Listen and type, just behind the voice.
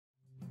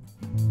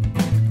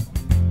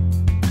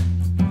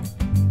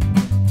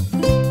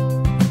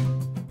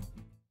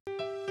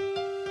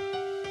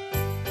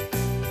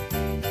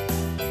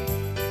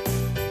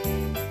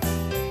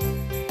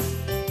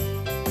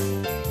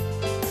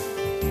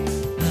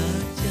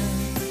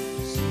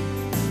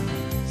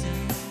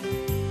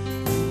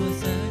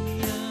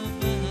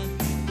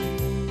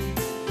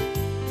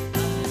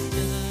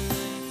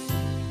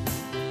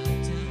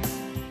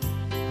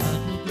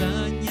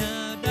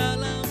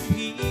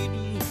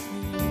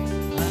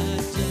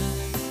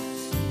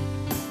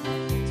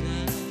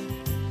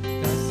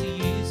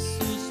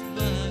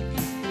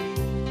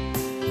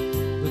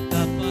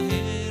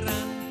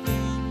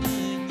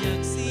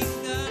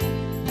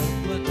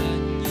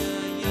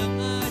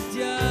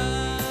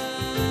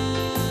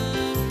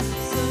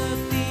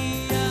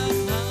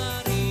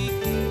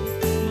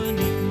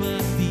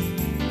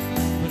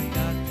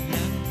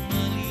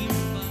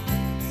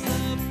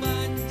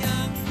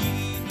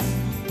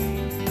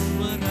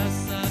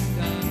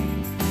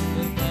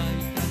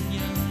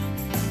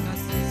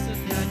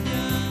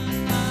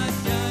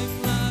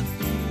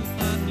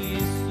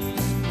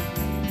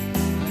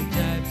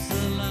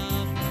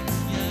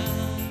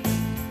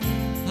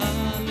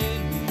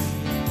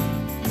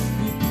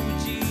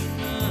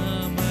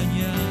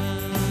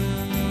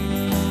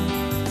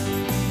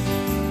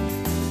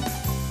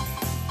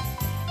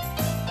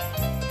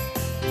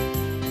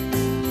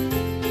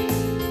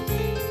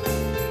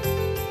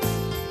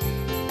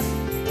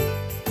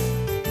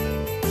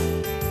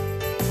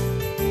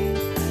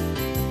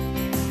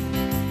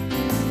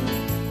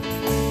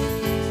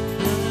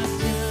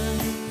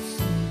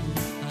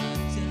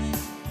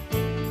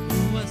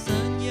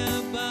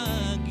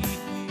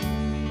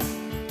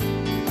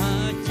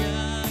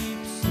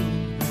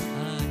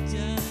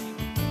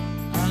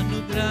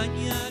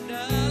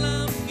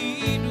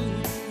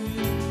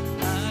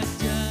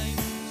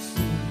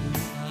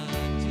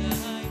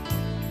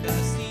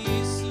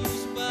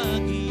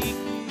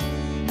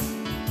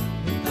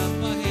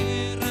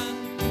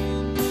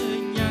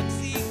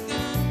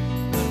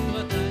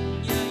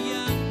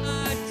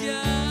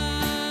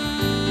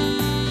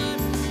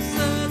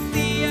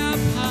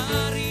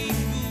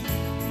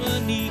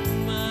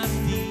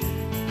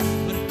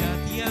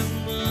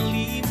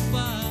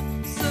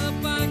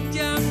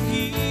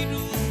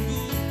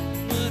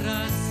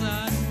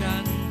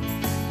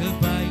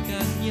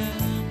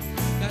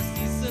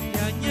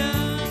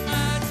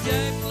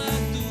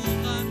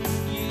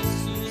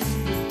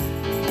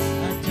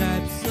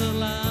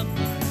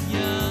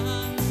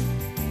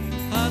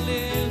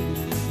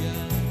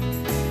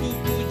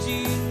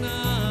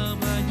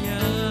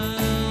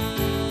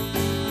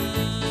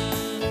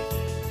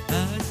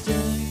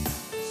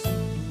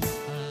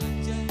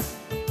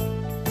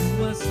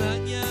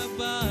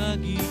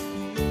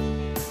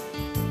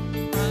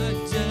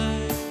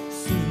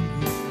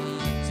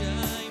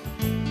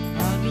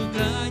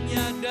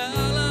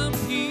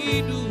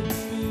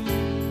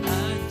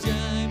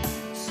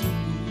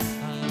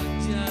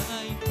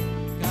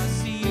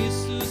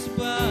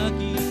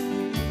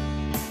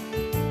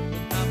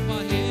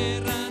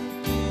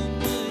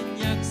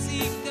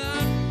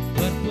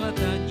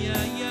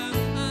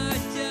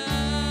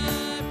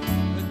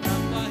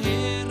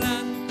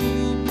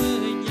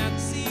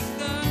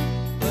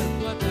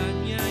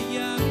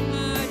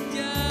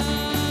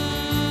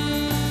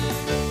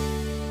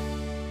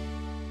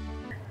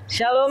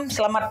Shalom,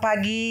 selamat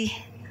pagi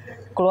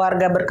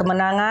keluarga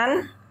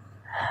berkemenangan.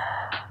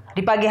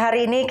 Di pagi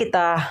hari ini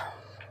kita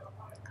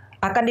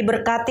akan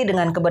diberkati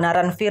dengan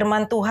kebenaran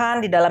firman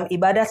Tuhan di dalam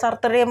ibadah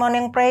Saturday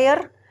Morning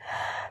Prayer.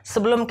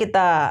 Sebelum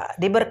kita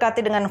diberkati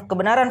dengan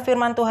kebenaran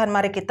firman Tuhan,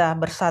 mari kita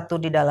bersatu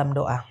di dalam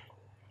doa.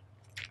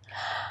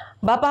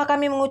 Bapa,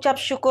 kami mengucap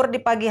syukur di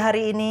pagi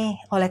hari ini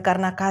oleh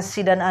karena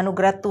kasih dan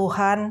anugerah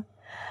Tuhan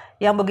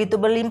yang begitu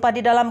berlimpah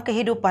di dalam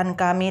kehidupan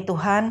kami,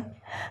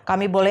 Tuhan.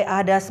 Kami boleh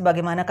ada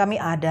sebagaimana kami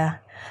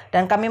ada.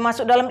 Dan kami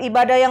masuk dalam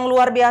ibadah yang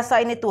luar biasa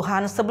ini,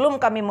 Tuhan.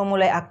 Sebelum kami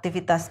memulai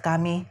aktivitas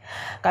kami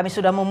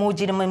sudah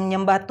memuji dan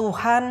menyembah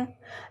Tuhan.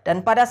 Dan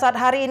pada saat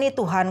hari ini,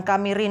 Tuhan,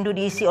 kami rindu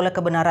diisi oleh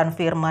kebenaran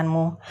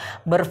firman-Mu.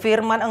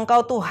 Berfirman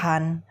Engkau,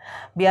 Tuhan,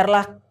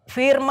 biarlah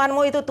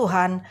firman-Mu itu,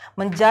 Tuhan,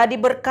 menjadi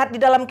berkat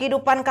di dalam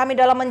kehidupan kami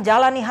dalam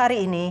menjalani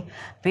hari ini.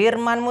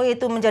 Firman-Mu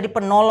itu menjadi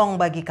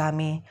penolong bagi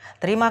kami.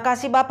 Terima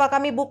kasih Bapa,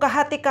 kami buka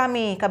hati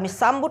kami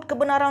sambut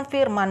kebenaran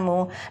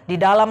firman-Mu. Di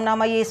dalam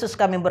nama Yesus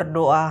kami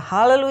berdoa.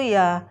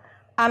 Haleluya.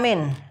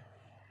 Amin.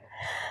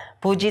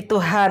 Puji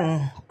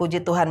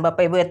Tuhan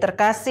Bapak Ibu yang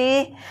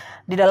terkasih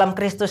di dalam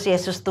Kristus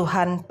Yesus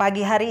Tuhan.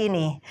 Pagi hari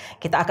ini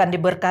kita akan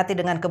diberkati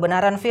dengan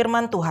kebenaran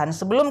firman Tuhan.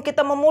 Sebelum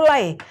kita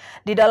memulai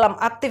di dalam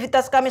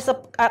aktivitas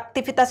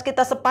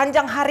kita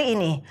sepanjang hari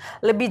ini,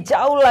 lebih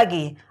jauh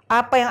lagi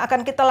apa yang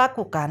akan kita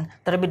lakukan,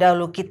 terlebih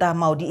dahulu kita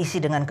mau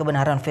diisi dengan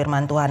kebenaran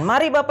firman Tuhan.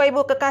 Mari Bapak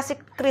Ibu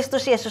kekasih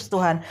Kristus Yesus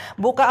Tuhan,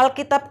 buka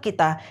Alkitab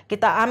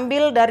kita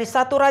ambil dari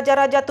 1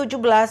 Raja-Raja 17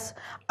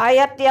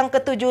 ayat yang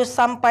ke-7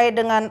 sampai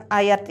dengan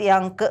ayat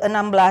yang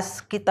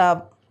ke-16.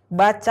 Kita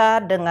baca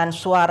dengan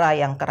suara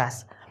yang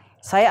keras.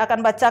 Saya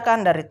akan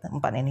bacakan dari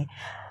tempat ini.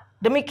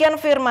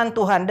 Demikian firman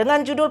Tuhan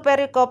dengan judul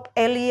perikop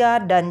Elia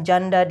dan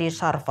janda di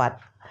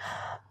Sarfat.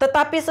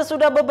 Tetapi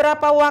sesudah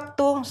beberapa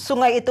waktu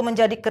sungai itu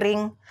menjadi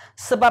kering,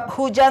 sebab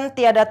hujan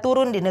tiada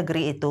turun di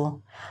negeri itu.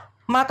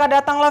 Maka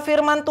datanglah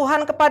firman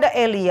Tuhan kepada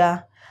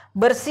Elia,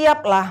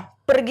 bersiaplah,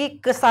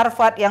 pergi ke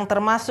Sarfat yang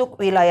termasuk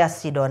wilayah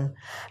Sidon,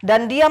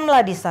 dan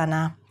diamlah di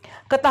sana.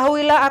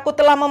 Ketahuilah aku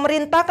telah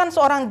memerintahkan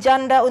seorang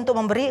janda untuk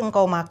memberi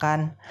engkau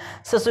makan.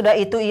 Sesudah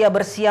itu ia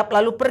bersiap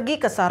lalu pergi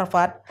ke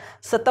Sarfat.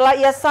 Setelah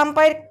ia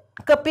sampai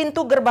ke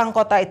pintu gerbang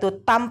kota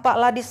itu,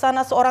 tampaklah di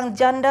sana seorang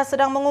janda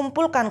sedang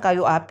mengumpulkan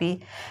kayu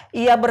api.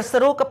 Ia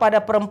berseru kepada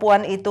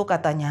perempuan itu,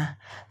 katanya,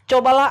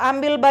 "Cobalah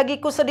ambil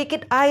bagiku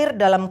sedikit air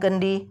dalam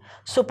kendi,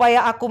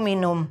 supaya aku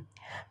minum."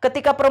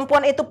 Ketika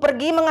perempuan itu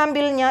pergi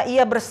mengambilnya,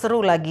 ia berseru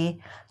lagi,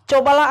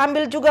 "Cobalah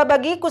ambil juga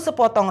bagiku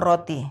sepotong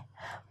roti."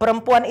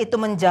 Perempuan itu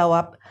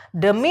menjawab,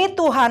 "Demi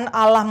Tuhan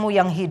Allahmu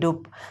yang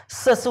hidup,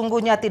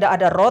 sesungguhnya tidak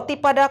ada roti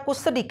padaku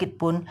sedikit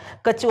pun,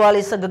 kecuali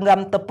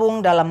segenggam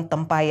tepung dalam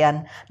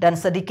tempayan dan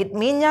sedikit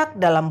minyak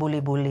dalam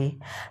buli-buli.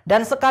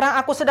 Dan sekarang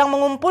aku sedang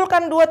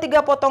mengumpulkan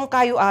 2-3 potong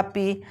kayu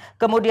api,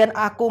 kemudian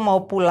aku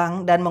mau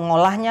pulang dan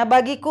mengolahnya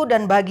bagiku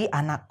dan bagi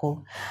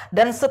anakku.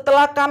 Dan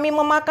setelah kami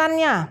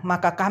memakannya,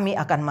 maka kami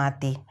akan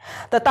mati."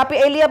 Tetapi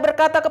Elia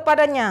berkata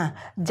kepadanya,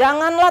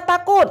 "Janganlah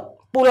takut,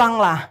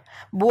 pulanglah.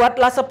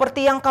 Buatlah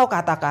seperti yang kau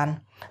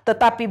katakan.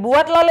 Tetapi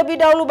buatlah lebih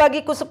dahulu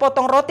bagiku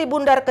sepotong roti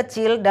bundar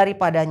kecil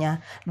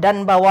daripadanya,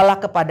 dan bawalah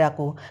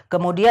kepadaku.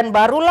 Kemudian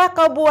barulah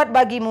kau buat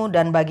bagimu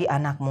dan bagi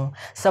anakmu.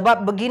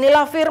 Sebab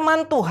beginilah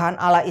firman Tuhan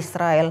Allah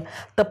Israel,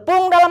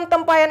 tepung dalam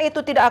tempayan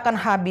itu tidak akan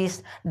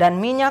habis, dan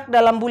minyak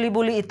dalam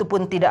buli-buli itu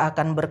pun tidak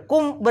akan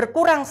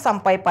berkurang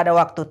sampai pada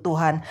waktu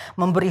Tuhan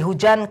memberi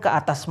hujan ke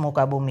atas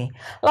muka bumi."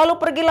 Lalu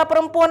pergilah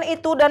perempuan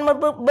itu dan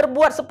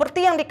berbuat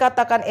seperti yang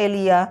dikatakan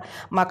Elia.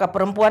 Maka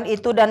perempuan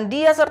itu dan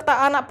dia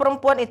serta anak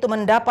perempuan itu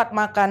mendapat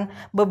makan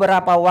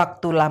beberapa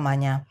waktu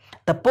lamanya.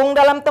 Tepung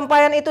dalam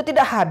tempayan itu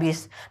tidak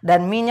habis,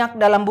 dan minyak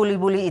dalam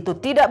buli-buli itu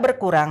tidak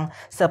berkurang,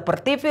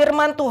 seperti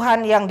firman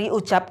Tuhan yang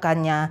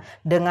diucapkannya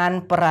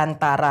dengan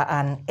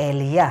perantaraan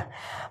Elia.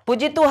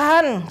 Puji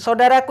Tuhan,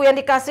 saudaraku yang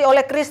dikasihi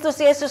oleh Kristus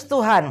Yesus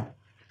Tuhan.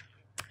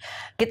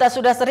 Kita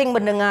sudah sering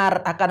mendengar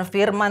akan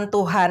firman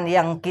Tuhan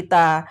yang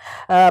kita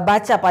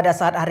baca pada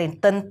saat hari ini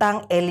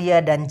tentang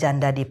Elia dan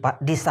janda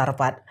di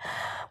Sarfat.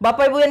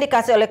 Bapak Ibu yang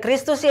dikasihi oleh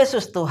Kristus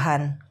Yesus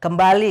Tuhan,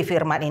 kembali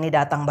firman ini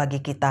datang bagi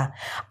kita.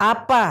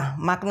 Apa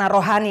makna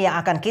rohani yang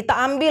akan kita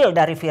ambil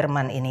dari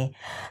firman ini?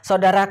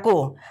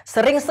 Saudaraku,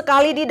 sering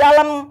sekali di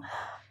dalam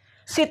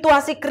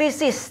situasi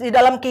krisis di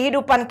dalam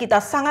kehidupan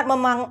kita sangat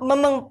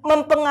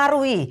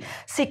mempengaruhi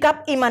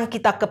sikap iman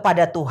kita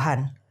kepada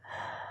Tuhan.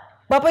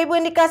 Bapak Ibu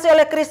yang dikasihi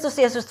oleh Kristus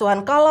Yesus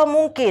Tuhan, kalau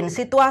mungkin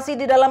situasi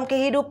di dalam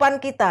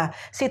kehidupan kita,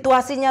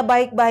 situasinya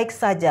baik-baik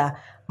saja,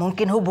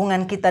 mungkin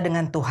hubungan kita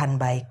dengan Tuhan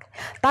baik.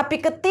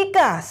 Tapi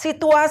ketika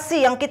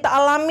situasi yang kita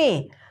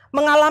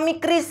mengalami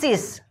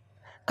krisis,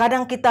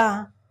 kadang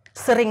kita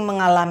sering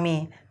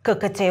mengalami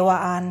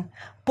kekecewaan,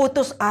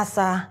 putus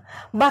asa,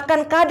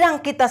 bahkan kadang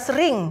kita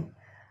sering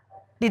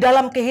di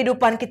dalam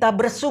kehidupan kita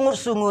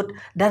bersungut-sungut,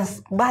 dan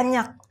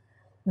banyak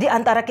di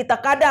antara kita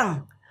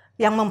kadang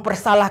yang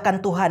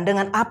mempersalahkan Tuhan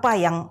dengan apa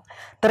yang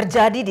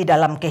terjadi di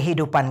dalam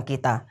kehidupan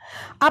kita.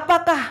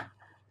 Apakah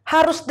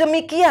harus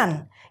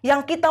demikian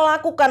yang kita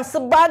lakukan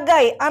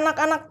sebagai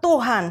anak-anak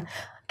Tuhan?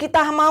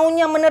 kita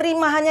maunya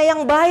menerima hanya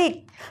yang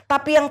baik,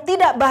 tapi yang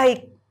tidak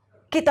baik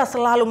kita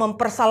selalu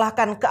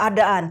mempersalahkan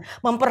keadaan,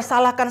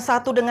 mempersalahkan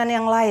satu dengan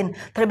yang lain.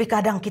 Terlebih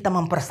kadang kita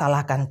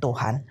mempersalahkan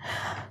Tuhan.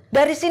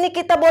 Dari sini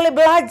kita boleh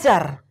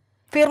belajar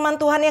firman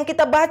Tuhan yang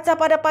kita baca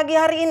pada pagi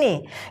hari ini.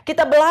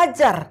 Kita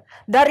belajar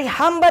dari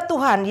hamba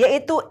Tuhan,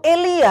 yaitu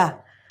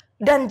Elia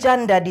dan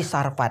janda di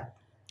Sarfat.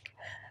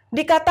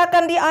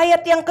 Dikatakan di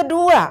ayat yang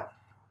kedua.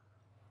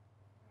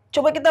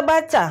 Coba kita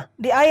baca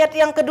di ayat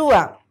yang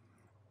kedua.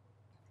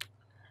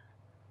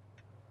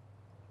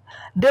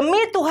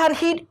 Demi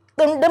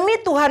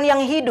Tuhan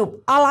yang hidup,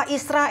 Allah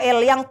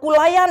Israel yang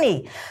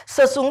kulayani,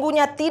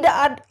 sesungguhnya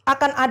tidak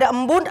akan ada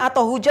embun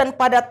atau hujan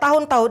pada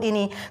tahun-tahun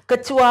ini,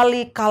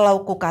 kecuali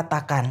kalau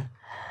kukatakan.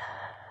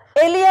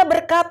 Elia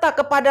berkata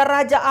kepada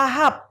Raja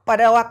Ahab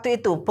pada waktu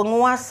itu,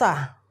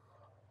 penguasa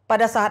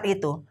pada saat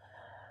itu.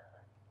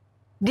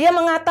 Dia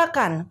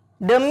mengatakan,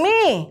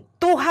 demi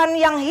Tuhan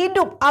yang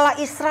hidup, Allah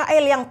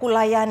Israel yang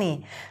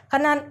kulayani.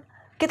 Karena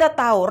kita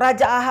tahu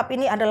Raja Ahab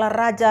ini adalah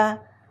raja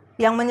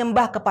yang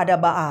menyembah kepada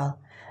Baal.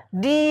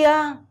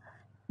 Dia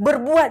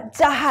berbuat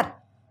jahat,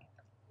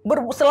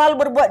 selalu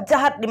berbuat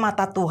jahat di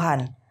mata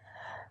Tuhan.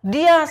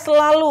 Dia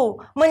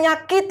selalu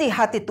menyakiti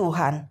hati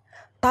Tuhan.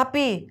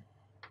 Tapi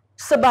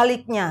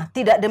sebaliknya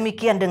tidak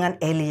demikian dengan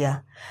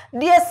Elia.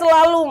 Dia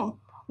selalu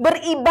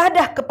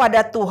beribadah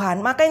kepada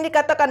Tuhan. Maka yang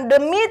dikatakan,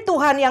 demi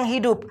Tuhan yang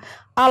hidup,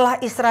 Allah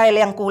Israel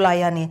yang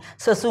kulayani,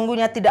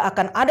 sesungguhnya tidak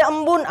akan ada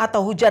embun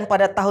atau hujan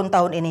pada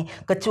tahun-tahun ini,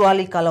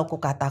 kecuali kalau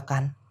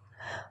kukatakan.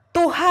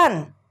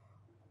 Tuhan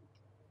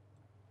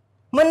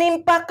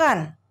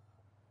menimpakan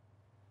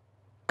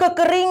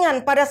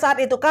kekeringan pada saat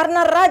itu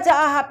karena Raja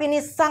Ahab ini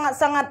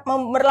sangat-sangat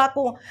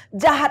berlaku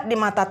jahat di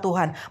mata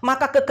Tuhan.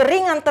 Maka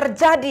kekeringan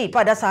terjadi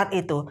pada saat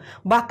itu.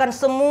 Bahkan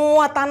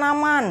semua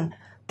tanaman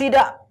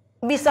tidak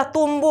bisa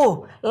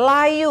tumbuh,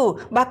 layu,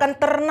 bahkan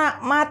ternak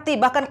mati,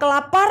 bahkan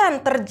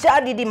kelaparan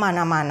terjadi di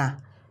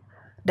mana-mana.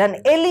 Dan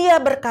Elia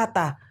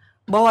berkata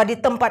bahwa di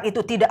tempat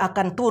itu tidak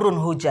akan turun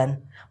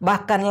hujan,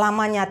 bahkan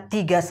lamanya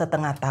 3,5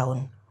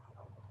 tahun.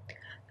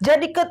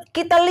 Jadi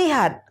kita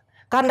lihat,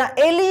 karena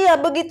Elia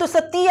begitu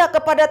setia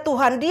kepada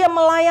Tuhan, dia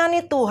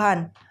melayani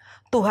Tuhan.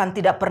 Tuhan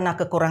tidak pernah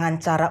kekurangan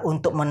cara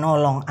untuk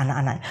menolong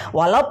anak-anak.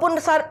 Walaupun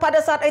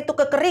pada saat itu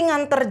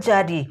kekeringan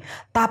terjadi,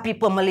 tapi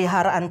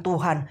pemeliharaan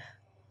Tuhan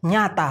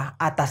nyata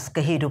atas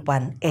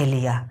kehidupan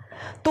Elia.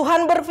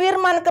 Tuhan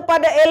berfirman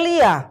kepada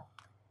Elia.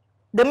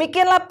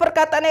 Demikianlah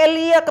perkataan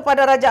Elia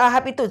kepada Raja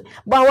Ahab itu,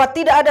 bahwa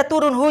tidak ada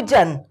turun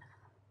hujan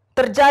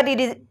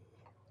terjadi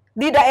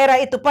di daerah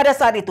itu pada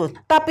saat itu.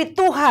 Tapi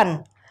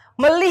Tuhan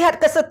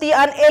melihat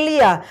kesetiaan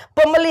Elia,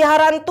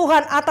 pemeliharaan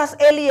Tuhan atas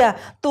Elia.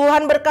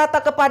 Tuhan berkata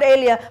kepada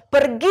Elia,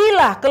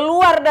 pergilah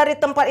keluar dari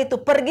tempat itu,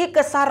 pergi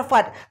ke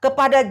Sarfat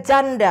kepada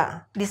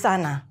janda di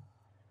sana.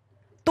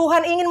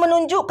 Tuhan ingin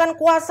menunjukkan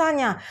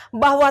kuasanya,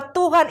 bahwa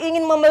Tuhan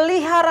ingin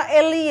memelihara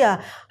Elia,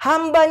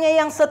 hambanya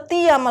yang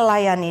setia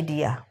melayani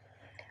dia.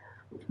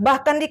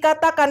 Bahkan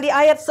dikatakan di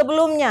ayat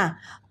sebelumnya,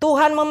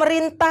 Tuhan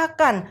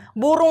memerintahkan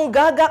burung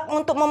gagak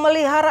untuk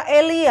memelihara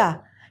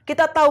Elia.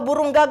 Kita tahu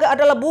burung gagak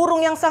adalah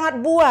burung yang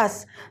sangat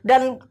buas.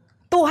 Dan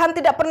Tuhan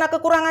tidak pernah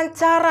kekurangan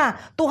cara.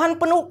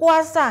 Tuhan penuh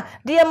kuasa.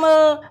 Dia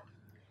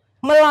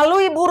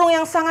melalui burung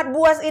yang sangat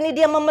buas ini,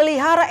 dia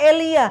memelihara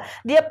Elia.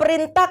 Dia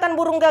perintahkan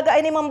burung gagak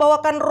ini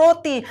membawakan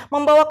roti,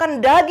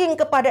 membawakan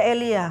daging kepada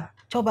Elia.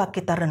 Coba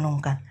kita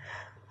renungkan.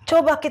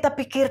 Coba kita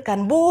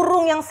pikirkan,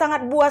 burung yang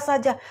sangat buas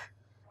saja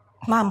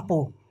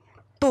mampu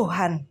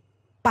Tuhan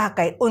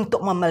pakai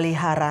untuk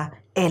memelihara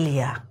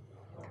Elia.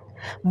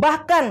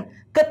 Bahkan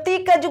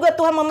ketika juga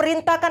Tuhan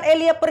memerintahkan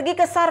Elia pergi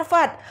ke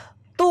Sarfat,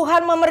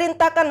 Tuhan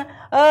memerintahkan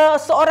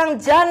seorang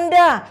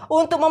janda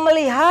untuk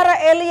memelihara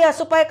Elia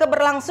supaya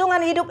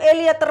keberlangsungan hidup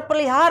Elia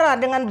terpelihara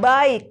dengan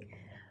baik.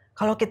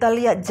 Kalau kita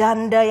lihat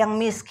janda yang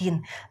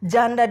miskin,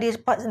 janda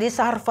di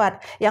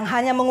Sarfat yang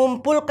hanya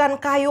mengumpulkan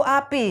kayu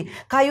api,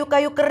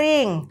 kayu-kayu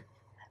kering.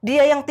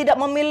 Dia yang tidak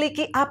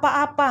memiliki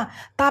apa-apa,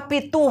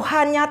 tapi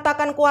Tuhan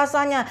nyatakan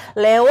kuasanya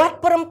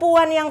lewat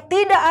perempuan yang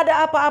tidak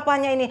ada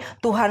apa-apanya ini.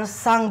 Tuhan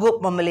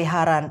sanggup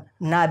memelihara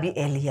Nabi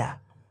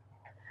Elia.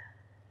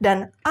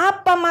 Dan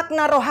apa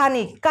makna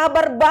rohani,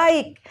 kabar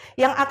baik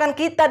yang akan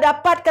kita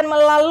dapatkan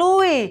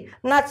melalui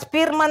nats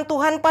firman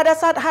Tuhan pada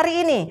saat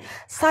hari ini?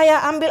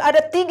 Saya ambil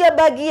ada 3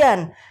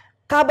 bagian.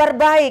 Kabar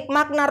baik,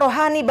 makna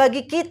rohani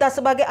bagi kita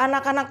sebagai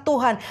anak-anak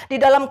Tuhan. Di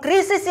dalam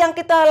krisis yang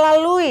kita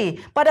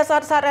lalui pada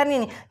saat-saat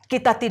ini,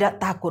 kita tidak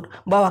takut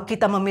bahwa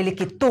kita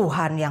memiliki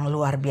Tuhan yang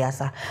luar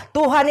biasa.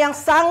 Tuhan yang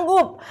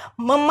sanggup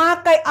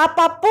memakai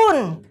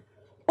apapun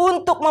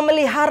untuk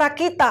memelihara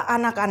kita,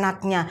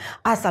 anak-anaknya,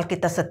 asal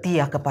kita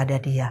setia kepada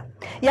Dia.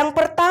 Yang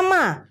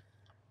pertama,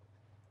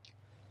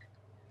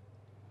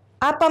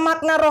 apa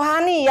makna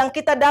rohani yang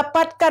kita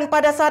dapatkan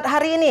pada saat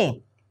hari ini?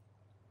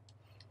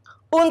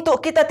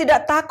 Untuk kita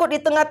tidak takut di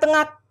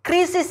tengah-tengah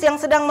krisis yang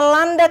sedang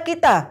melanda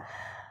kita.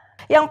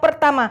 Yang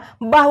pertama,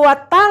 bahwa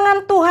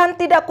tangan Tuhan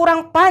tidak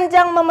kurang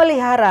panjang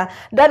memelihara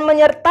dan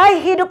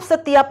menyertai hidup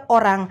setiap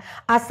orang,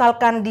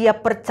 asalkan dia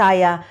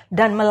percaya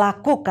dan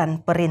melakukan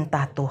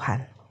perintah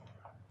Tuhan.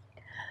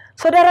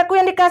 Saudaraku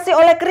yang dikasihi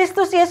oleh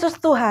Kristus Yesus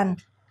Tuhan,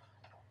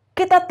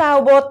 kita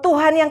tahu bahwa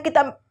Tuhan yang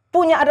kita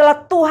punya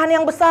adalah Tuhan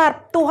yang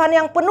besar, Tuhan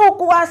yang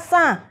penuh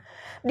kuasa.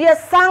 Dia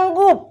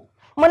sanggup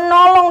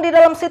menolong di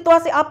dalam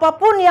situasi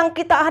apapun yang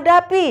kita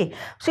hadapi,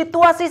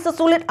 situasi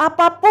sesulit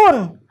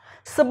apapun.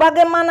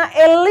 Sebagaimana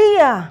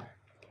Elia,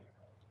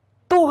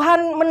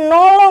 Tuhan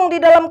menolong di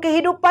dalam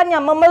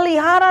kehidupannya,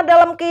 memelihara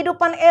dalam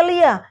kehidupan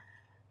Elia.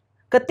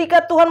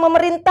 Ketika Tuhan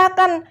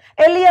memerintahkan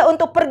Elia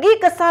untuk pergi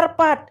ke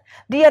Sarfat,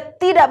 dia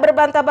tidak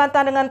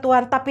berbantah-bantah dengan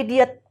Tuhan, tapi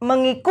dia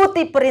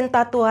mengikuti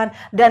perintah Tuhan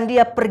dan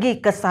dia pergi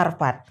ke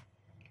Sarfat.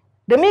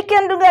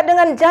 Demikian juga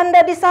dengan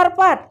janda di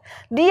Sarfat.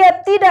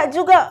 Dia tidak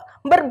juga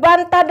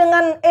berbantah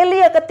dengan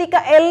Elia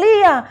ketika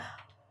Elia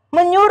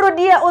menyuruh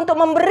dia untuk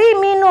memberi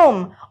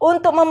minum,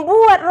 untuk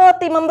membuat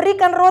roti,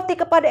 memberikan roti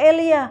kepada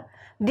Elia.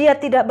 Dia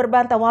tidak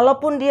berbantah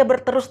walaupun dia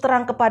berterus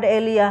terang kepada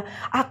Elia,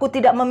 aku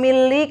tidak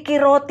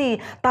memiliki roti,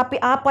 tapi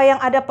apa yang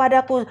ada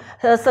padaku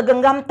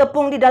segenggam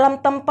tepung di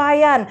dalam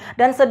tempayan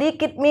dan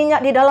sedikit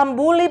minyak di dalam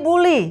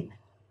buli-buli.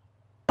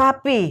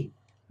 Tapi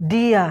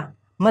dia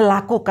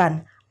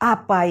melakukan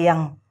apa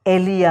yang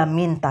Elia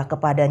minta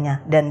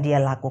kepadanya dan dia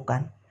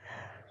lakukan.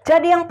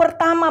 Jadi yang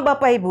pertama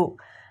Bapak Ibu,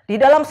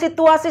 di dalam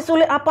situasi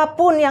sulit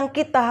apapun yang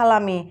kita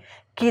alami,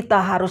 kita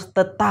harus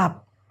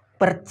tetap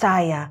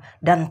percaya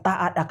dan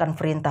taat akan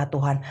perintah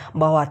Tuhan.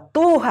 Bahwa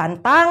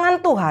Tuhan, tangan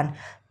Tuhan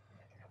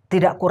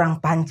tidak kurang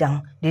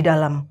panjang di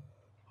dalam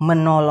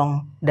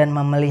menolong dan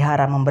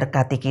memelihara,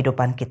 memberkati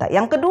kehidupan kita.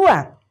 Yang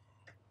kedua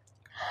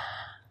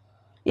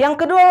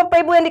Bapak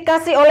Ibu yang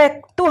dikasihi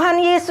oleh Tuhan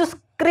Yesus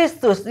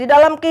Kristus di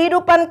dalam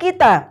kehidupan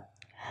kita.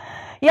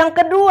 Yang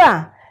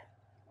kedua,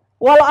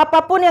 walau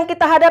apapun yang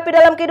kita hadapi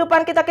dalam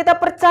kehidupan kita, kita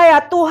percaya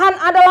Tuhan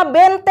adalah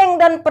benteng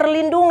dan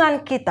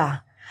perlindungan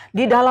kita.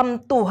 Di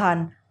dalam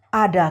Tuhan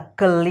ada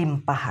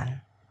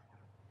kelimpahan.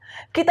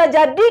 Kita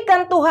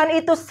jadikan Tuhan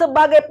itu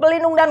sebagai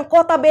pelindung dan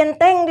kota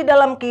benteng di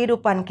dalam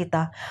kehidupan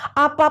kita.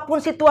 Apapun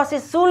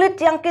situasi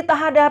sulit yang kita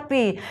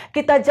hadapi,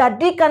 kita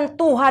jadikan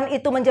Tuhan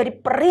itu menjadi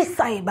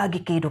perisai bagi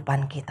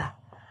kehidupan kita.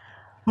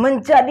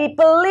 Menjadi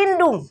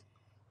pelindung,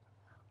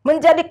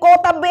 menjadi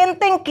kota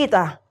benteng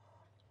kita.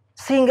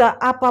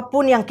 Sehingga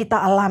apapun yang kita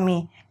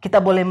alami,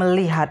 kita boleh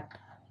melihat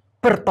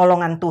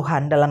pertolongan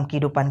Tuhan dalam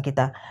kehidupan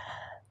kita.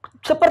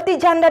 Seperti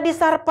janda di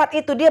Sarfat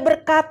itu, dia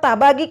berkata,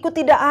 bagiku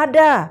tidak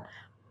ada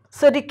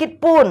sedikit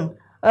pun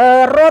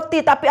roti,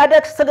 tapi ada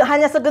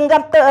hanya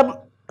segenggam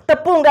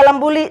tepung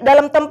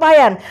dalam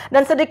tempayan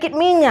dan sedikit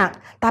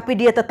minyak. Tapi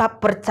dia tetap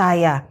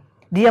percaya,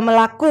 dia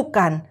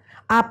melakukan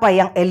apa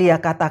yang Elia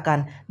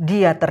katakan,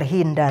 dia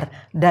terhindar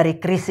dari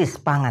krisis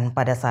pangan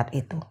pada saat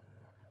itu.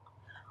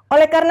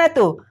 Oleh karena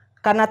itu,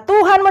 karena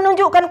Tuhan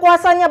menunjukkan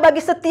kuasanya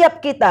bagi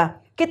setiap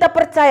kita, kita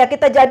percaya,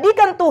 kita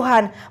jadikan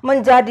Tuhan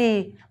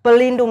menjadi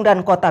pelindung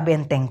dan kota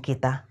benteng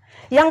kita.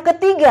 Yang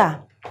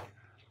ketiga,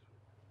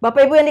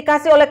 Bapak Ibu yang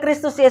dikasihi oleh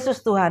Kristus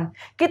Yesus Tuhan,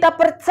 kita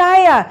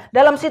percaya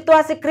dalam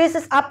situasi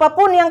krisis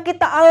apapun yang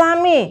kita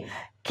alami,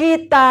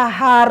 kita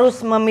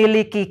harus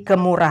memiliki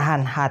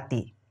kemurahan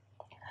hati.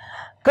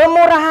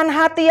 Kemurahan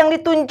hati yang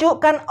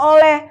ditunjukkan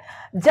oleh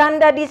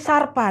janda di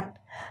Sarfat.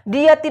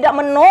 Dia tidak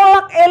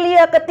menolak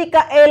Elia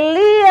ketika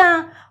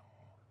Elia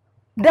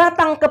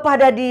datang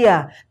kepada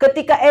dia.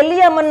 Ketika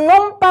Elia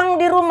menumpang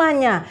di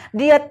rumahnya,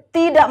 dia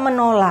tidak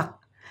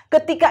menolak.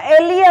 Ketika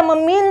Elia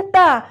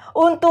meminta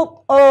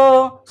untuk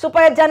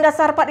supaya janda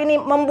Sarfat ini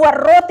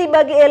membuat roti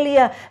bagi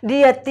Elia,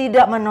 dia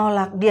tidak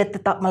menolak, dia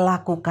tetap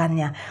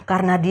melakukannya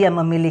karena dia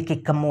memiliki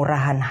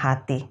kemurahan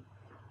hati.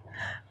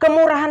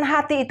 Kemurahan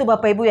hati itu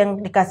Bapak Ibu yang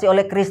dikasih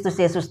oleh Kristus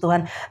Yesus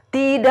Tuhan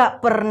tidak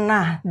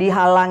pernah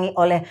dihalangi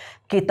oleh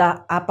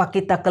kita, apa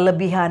kita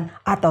kelebihan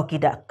atau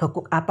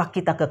apa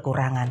kita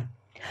kekurangan.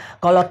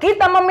 Kalau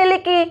kita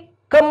memiliki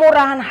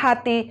kemurahan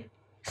hati,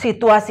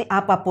 situasi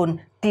apapun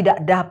tidak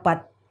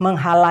dapat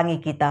menghalangi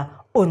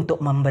kita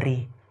untuk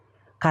memberi.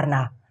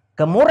 Karena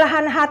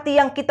kemurahan hati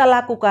yang kita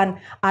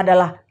lakukan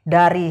adalah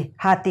dari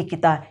hati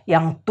kita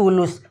yang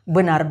tulus,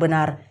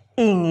 benar-benar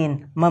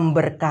ingin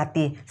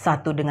memberkati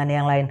satu dengan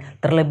yang lain.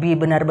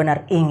 Terlebih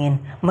benar-benar ingin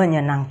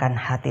menyenangkan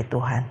hati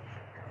Tuhan.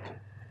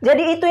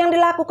 Jadi itu yang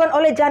dilakukan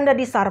oleh janda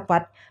di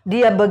Sarfat.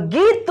 Dia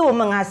begitu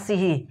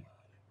mengasihi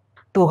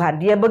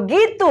Tuhan. Dia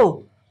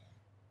begitu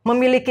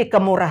memiliki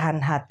kemurahan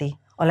hati.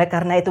 Oleh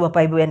karena itu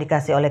Bapak Ibu yang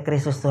dikasihi oleh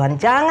Kristus Tuhan,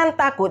 jangan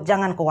takut,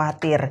 jangan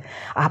khawatir.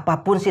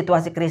 Apapun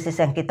situasi krisis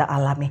yang kita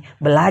alami,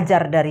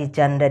 belajar dari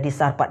janda di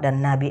Sarfat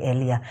dan Nabi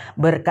Elia.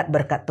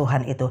 Berkat-berkat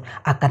Tuhan itu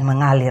akan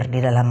mengalir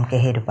di dalam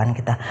kehidupan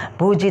kita.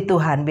 Puji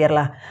Tuhan,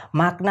 biarlah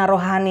makna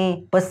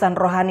rohani, pesan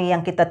rohani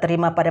yang kita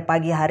terima pada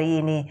pagi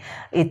hari ini,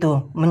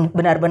 itu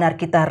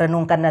benar-benar kita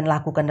renungkan dan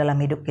lakukan dalam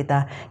hidup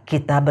kita.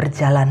 Kita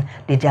berjalan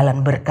di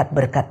jalan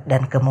berkat-berkat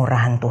dan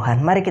kemurahan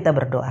Tuhan. Mari kita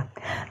berdoa.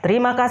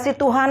 Terima kasih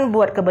Tuhan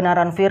buat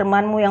kebenaran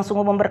firman-Mu yang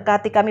sungguh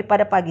memberkati kami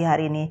pada pagi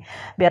hari ini.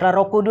 Biarlah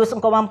Roh Kudus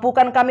Engkau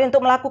mampukan kami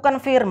untuk melakukan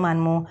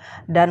firman-Mu.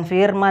 Dan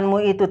firman-Mu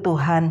itu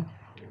Tuhan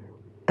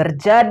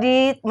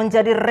terjadi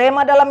menjadi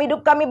rema dalam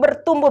hidup kami,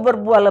 bertumbuh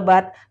berbuah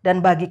lebat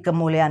dan bagi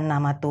kemuliaan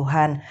nama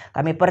Tuhan.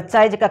 Kami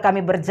percaya jika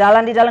kami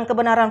berjalan di dalam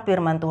kebenaran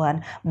firman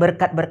Tuhan,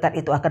 berkat-berkat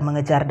itu akan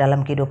mengejar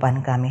dalam kehidupan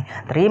kami.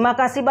 Terima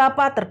kasih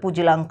Bapa,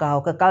 terpujilah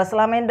Engkau kekal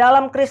selamanya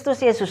dalam Kristus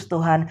Yesus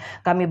Tuhan.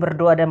 Kami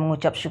berdoa dan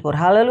mengucap syukur.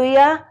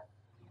 Haleluya.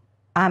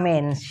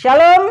 Amin.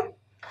 Shalom.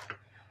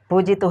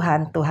 Puji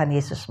Tuhan, Tuhan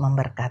Yesus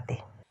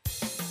memberkati.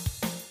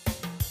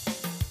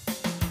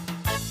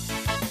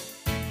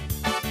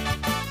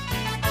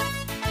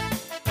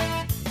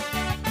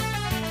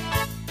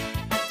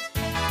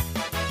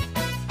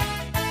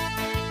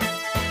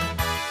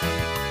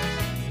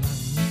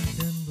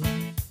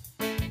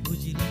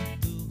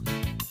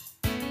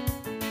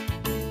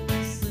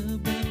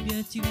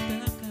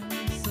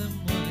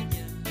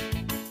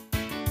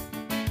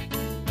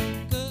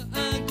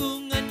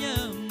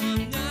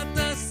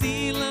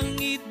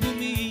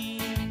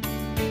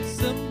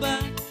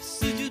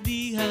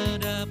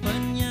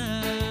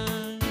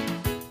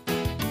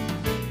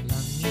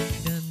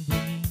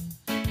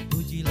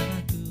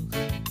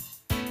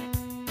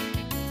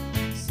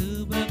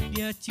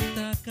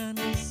 Ciptakan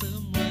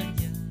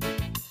semuanya,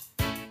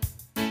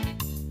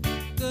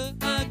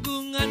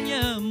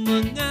 keagungannya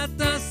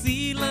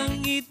mengatasi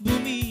langit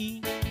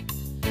bumi,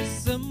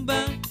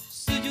 sembah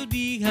sujud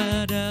di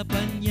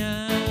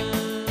hadapannya.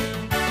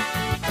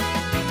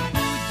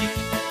 Puji,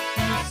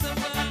 ku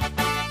sembah,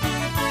 ku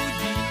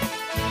puji,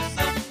 ku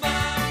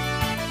sembah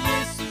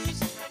Yesus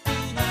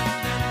Tuhan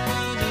dan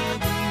penebusku.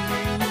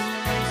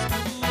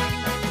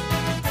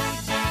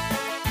 Puji,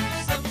 ku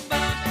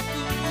sembah,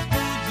 ku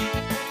puji,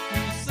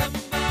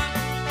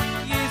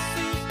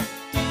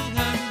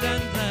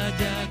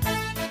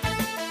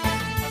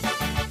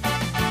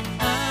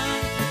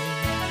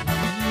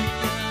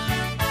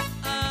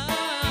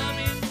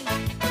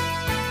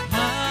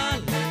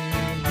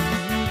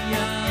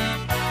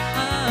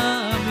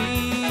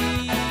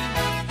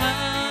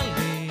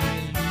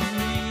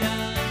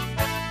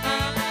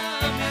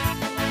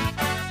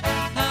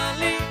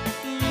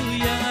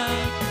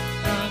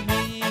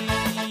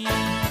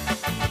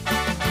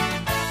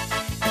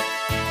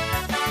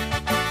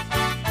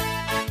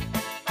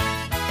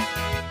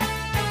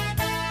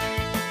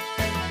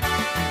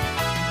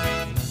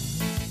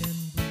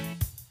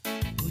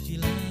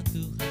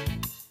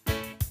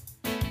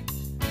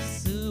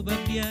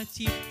 Dia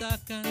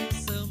ciptakan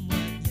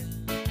semuanya,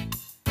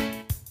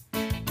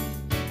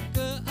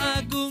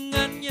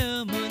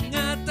 keagungannya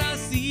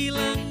mengatasi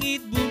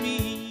langit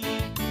bumi,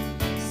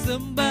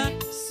 sembah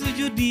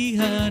sujud di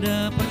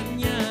hadapan